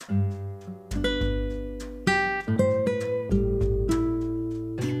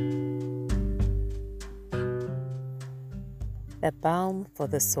A balm for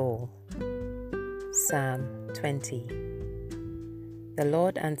the soul. Psalm 20. The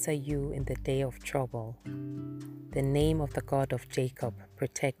Lord answer you in the day of trouble. The name of the God of Jacob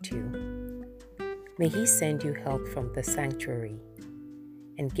protect you. May he send you help from the sanctuary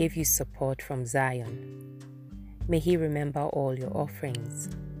and give you support from Zion. May he remember all your offerings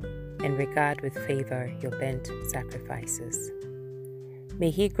and regard with favor your burnt sacrifices.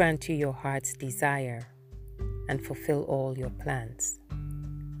 May he grant you your heart's desire and fulfill all your plans.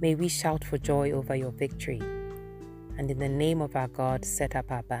 May we shout for joy over your victory, and in the name of our God set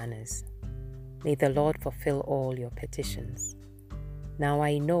up our banners. May the Lord fulfill all your petitions. Now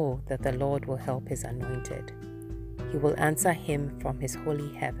I know that the Lord will help his anointed. He will answer him from his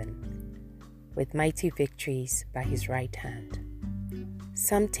holy heaven, with mighty victories by his right hand.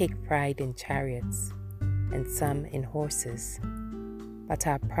 Some take pride in chariots, and some in horses, but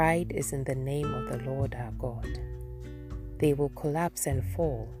our pride is in the name of the Lord our God. They will collapse and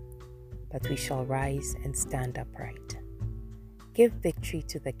fall, but we shall rise and stand upright. Give victory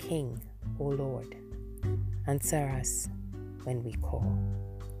to the King, O Lord. Answer us when we call.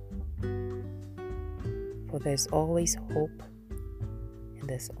 For there's always hope and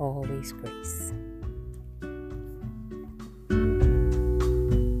there's always grace.